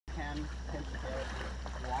can pinch the tail if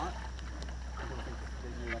you want. I think it's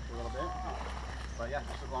digging you up a little bit. But yeah,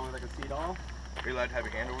 just as long as I can see it all. Are you allowed to have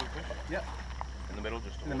your hand over the fish? Yep. In the middle,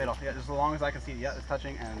 just in the middle. Yeah, just as long as I can see. Yeah, it's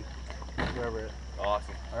touching and wherever it is.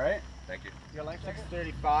 Awesome. All right. Thank you. Your life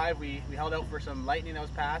 6:35. We held out for some lightning that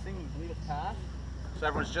was passing. We believe it's passed. So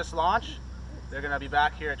everyone's just launched. They're gonna be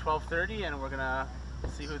back here at 12:30, and we're gonna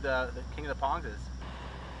see who the king of the ponds is.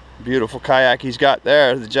 Beautiful kayak he's got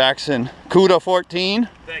there, the Jackson Cuda 14.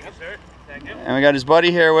 Thank you, sir. Thank you. And we got his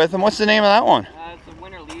buddy here with him. What's the name of that one? It's a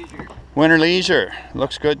Winter Leisure. Winter Leisure.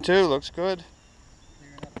 Looks good too, looks good.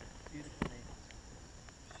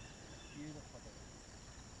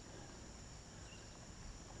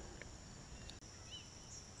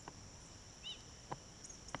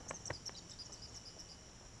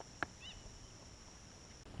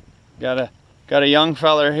 Got a young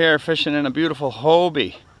feller here fishing in a beautiful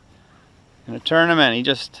Hobie in a tournament. He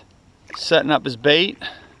just setting up his bait.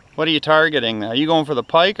 What are you targeting? Are you going for the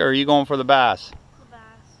pike or are you going for the bass? The bass.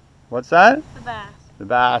 What's that? The bass. The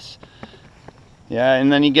bass. Yeah,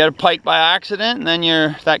 and then you get a pike by accident, and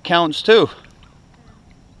then that counts too.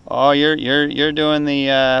 Oh, you're doing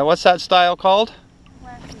the what's that style called?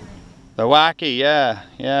 Wacky. The wacky.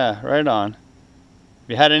 Yeah, right on. Have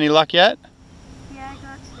you had any luck yet? Yeah, I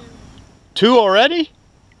got 2. 2 already?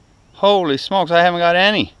 Holy smokes, I haven't got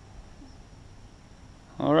any.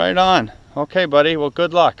 All right on. Okay, buddy. Well,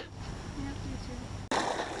 good luck. Yep, you too.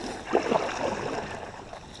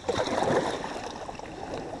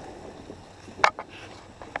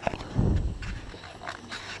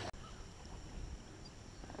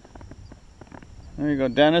 There you go,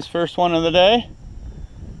 Dennis. First one of the day.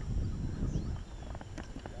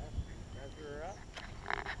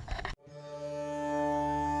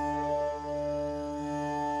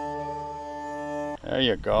 There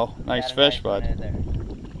you go. Nice fish, bud.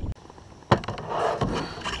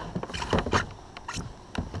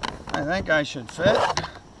 I think I should fit.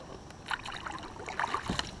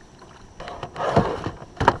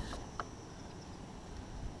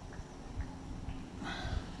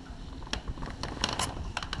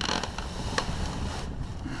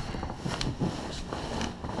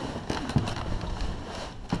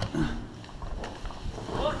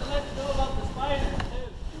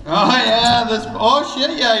 Oh yeah, oh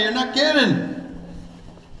shit, yeah, you're not kidding.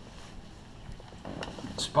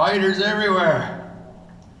 Spiders everywhere.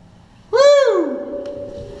 Woo!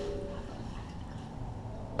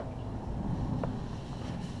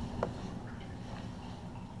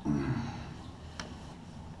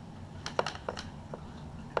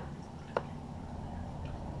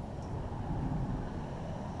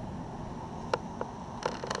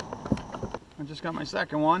 I just got my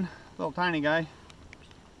second one, little tiny guy.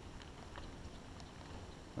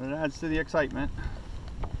 But it adds to the excitement.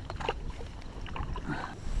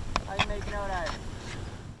 How you making out at it?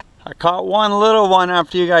 I caught one little one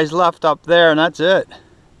after you guys left up there, and that's it.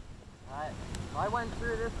 I went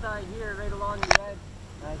through this side here, right along the edge,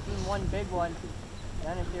 and I seen one big one.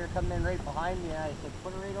 Then if they were coming in right behind me, and I said,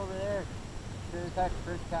 put it right over there. Sure as heck,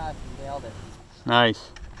 first cast, and nailed it. Nice.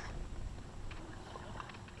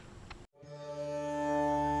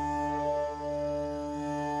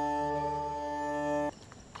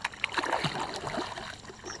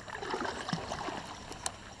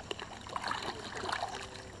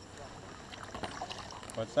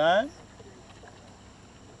 What's that?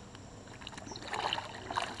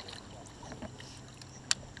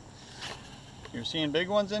 You're seeing big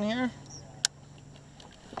ones in here?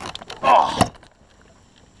 Oh!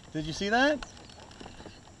 Did you see that?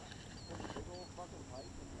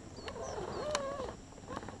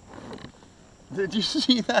 Did you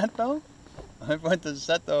see that though? I went to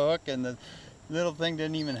set the hook and the little thing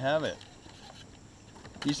didn't even have it.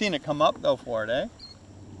 You seen it come up though for it, eh?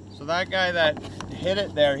 So that guy that hit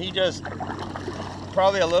it there, he just,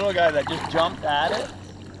 probably a little guy that just jumped at it.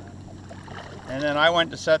 And then I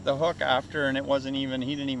went to set the hook after and it wasn't even,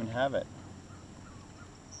 he didn't even have it.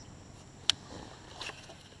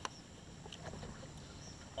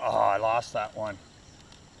 Oh, I lost that one.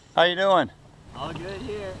 How you doing? All good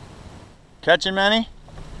here. Catching many?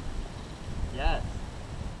 Yes.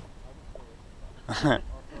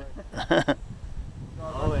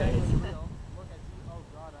 Always.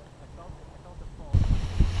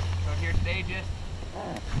 So here today, just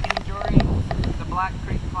enjoying the Black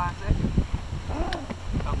Creek Classic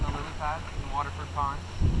up in the lily pads in Waterford Ponds.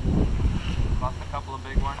 Lost a couple of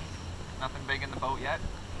big ones. Nothing big in the boat yet,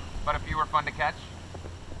 but a few were fun to catch.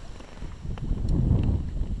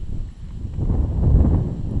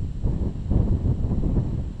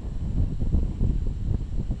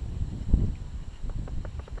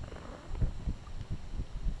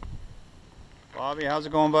 Bobby, how's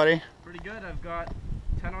it going, buddy? Pretty good. I've got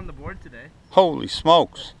 10 on the board today. Holy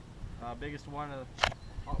smokes. Biggest one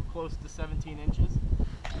close to 17 inches.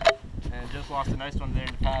 And just lost a nice one there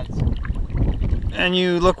in the pads. And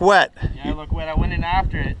you look wet. Yeah, I look wet. I went in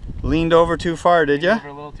after it. Leaned over too far, did you? Over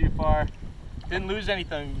a little too far. Didn't lose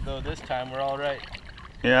anything though this time. We're all right.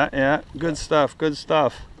 Yeah, yeah. Good stuff, good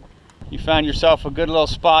stuff. You found yourself a good little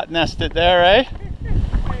spot nested there, eh?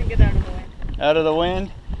 Trying to get out of the way. Out of the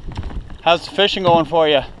wind. How's the fishing going for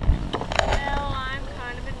you? Well, I'm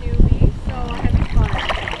kind of a newbie, so I haven't caught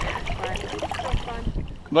anything yet, but it's still fun.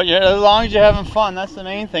 But as long as you're having fun, that's the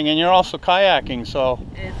main thing. And you're also kayaking, so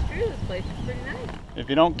It's true, this place is pretty nice. if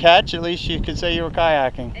you don't catch, at least you could say you were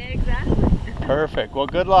kayaking. Exactly. Perfect. Well,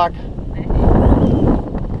 good luck.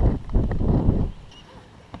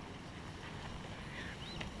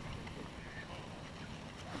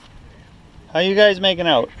 How you guys making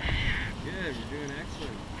out? Good, we're doing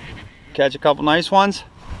excellent. Catch a couple nice ones?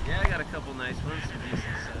 Yeah, I got a couple nice ones, some decent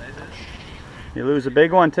sizes. You lose a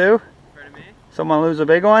big one too? Pardon me? Someone lose a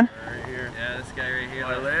big one? Right here. Yeah, this guy right here.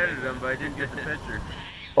 I landed him, but I didn't get the picture.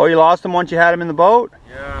 Oh, you lost him once you had him in the boat?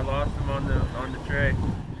 Yeah, I lost him on the tray.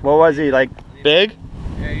 What was he, like big?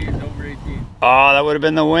 Yeah, he's over 18. Oh, that would have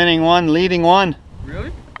been the winning one, leading one.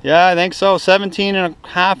 Really? Yeah, I think so. 17 and a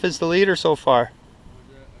half is the leader so far.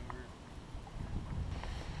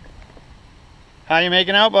 How you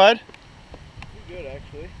making out, bud? Good,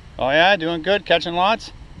 actually. Oh yeah, doing good, catching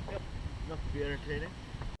lots? Enough to be entertaining.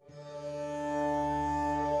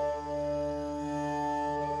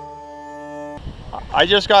 I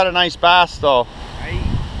just got a nice bass though. How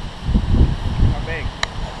big?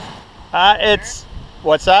 It's,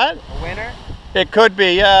 what's that? A winner? It could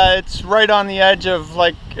be, yeah. It's right on the edge of,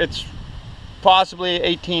 like, it's possibly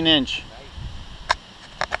 18 inch.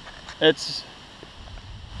 It's,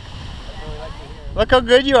 look how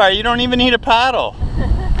good you are. You don't even need a paddle.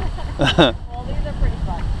 Well, these are pretty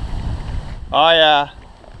fun. Oh yeah.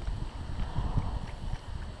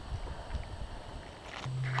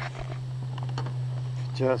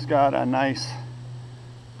 Just got a nice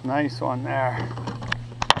one there.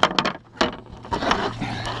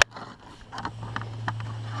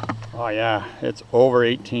 Oh yeah, it's over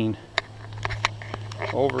 18.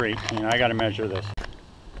 Over 18. I gotta measure this.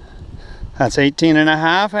 That's 18 and a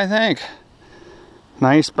half, I think.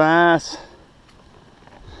 Nice bass.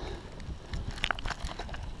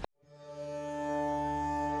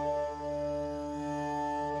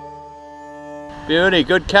 Beauty,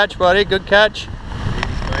 good catch, buddy, good catch.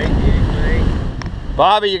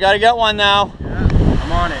 Bobby, you gotta get one now. Yeah,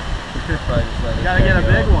 I'm on it. You gotta get a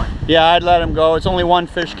big one. Yeah, I'd let him go. It's only one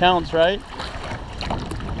fish counts, right? This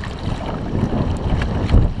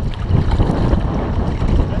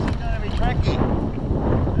is gonna be tricky.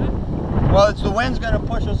 Well, it's the wind's gonna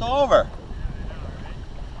push us over.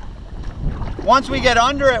 Once we get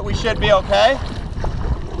under it, we should be okay.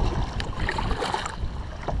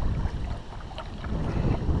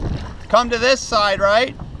 Come to this side,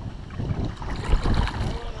 right?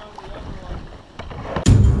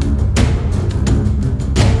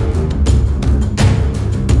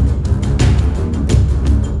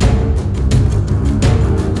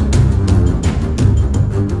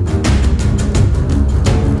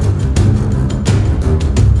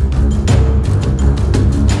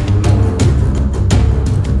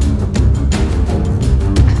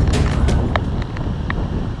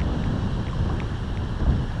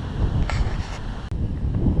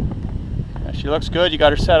 She looks good. You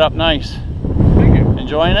got her set up nice. Thank you.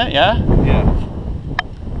 Enjoying it, yeah? Yeah.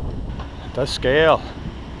 It does scale.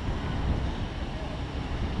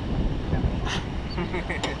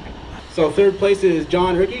 So third place is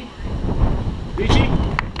John Ricci, Ricci,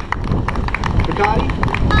 Riccati,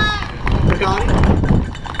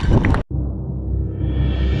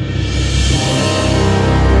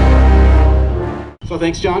 So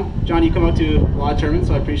thanks, John. John, you come out to a lot of tournaments,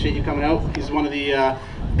 so I appreciate you coming out. He's one of the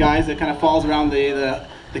guys that kind of falls around the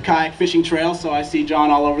kayak fishing trail, so I see John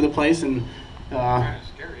all over the place, and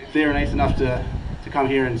they were nice enough to come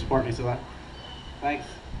here and support me, so thanks.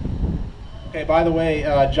 Okay, by the way,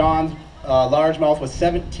 John's largemouth was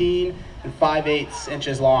 17 5/8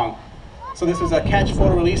 inches long. So this was a catch,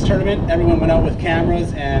 photo, release tournament. Everyone went out with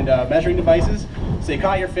cameras and measuring devices. So you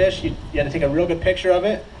caught your fish, you had to take a real good picture of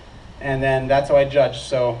it, and then that's how I judged.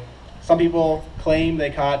 So some people claim they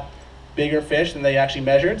caught bigger fish than they actually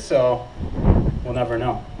measured, so we'll never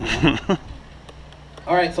know.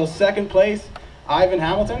 All right, so second place, Ivan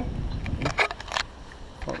Hamilton.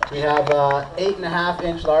 We have 8.5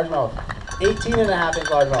 inch largemouth, 18.5 inch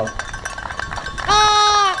largemouth.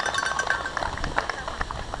 Ah!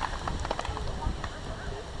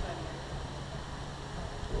 18.5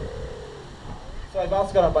 So I've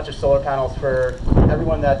also got a bunch of solar panels for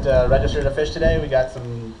everyone that registered to fish today. We got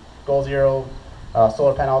some Goal Zero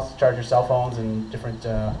solar panels to charge your cell phones and different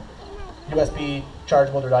USB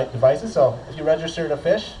chargeable devices. So if you register to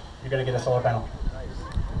fish, you're going to get a solar panel.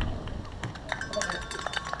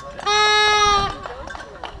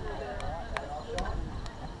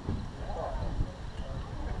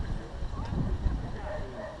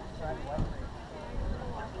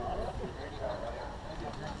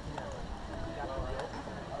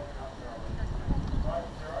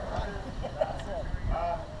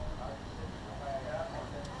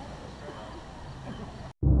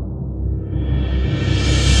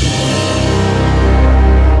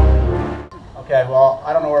 Okay, well,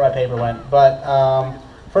 I don't know where my paper went, but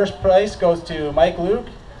first prize goes to Mike Luke,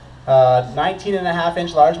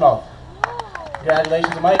 19.5-inch largemouth.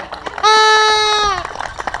 Congratulations to Mike.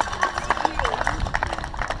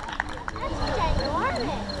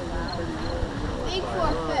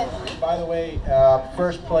 By the way,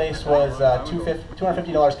 first place was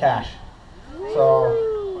 $250 cash.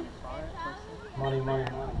 So, money, money,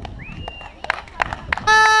 money.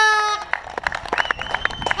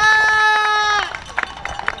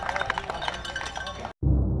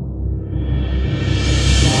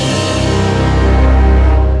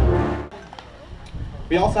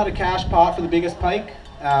 We also had a cash pot for the biggest pike.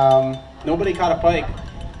 Nobody caught a pike,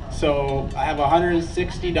 so I have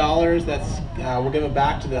 $160. That's we'll give it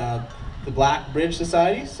back to the Black Bridge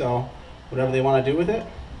Society. So whatever they want to do with it,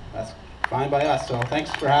 that's fine by us. So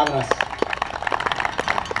thanks for having us.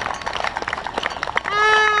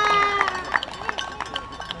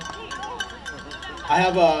 I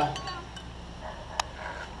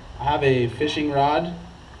have a fishing rod,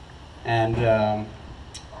 and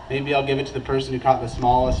maybe I'll give it to the person who caught the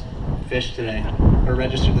smallest fish today, or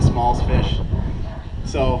registered the smallest fish.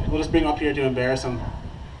 So we'll just bring him up here to embarrass him.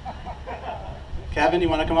 Kevin, you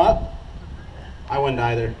want to come up? I wouldn't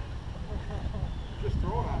either. Just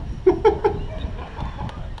throw it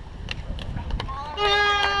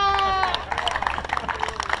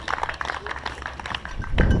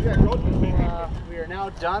We are now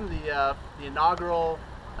done the inaugural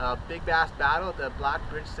Big Bass Battle at the Black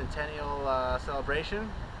Bridge Centennial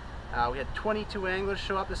celebration. We had 22 anglers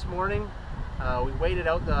show up this morning. We waited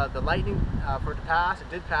out the lightning for it to pass. It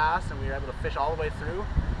did pass, and we were able to fish all the way through.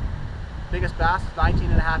 Biggest bass was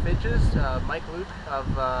 19.5 inches. Mike Luke of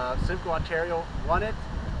Simcoe, Ontario won it.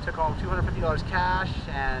 Took home $250 cash,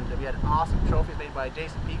 and we had awesome trophies made by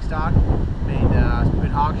Jason Peakstock. Made some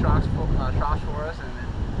good hog troughs for us,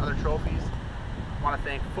 and other trophies. I want to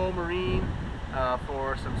thank Faux Marine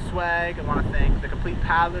for some swag. I want to thank the Complete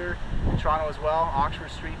Paddler in Toronto as well, Oxford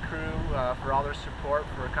Street Crew for all their support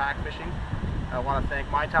for kayak fishing. I want to thank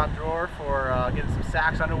My Top Drawer for getting some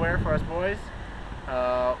Sax underwear for us boys.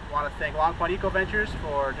 I want to thank Long Point Eco Ventures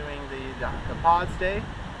for doing the pod stay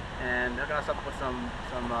and hooking us up with some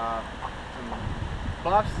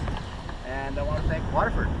buffs. And I want to thank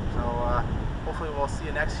Waterford. So hopefully we'll see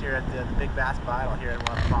you next year at the Big Bass Battle here at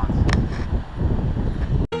one of the ponds.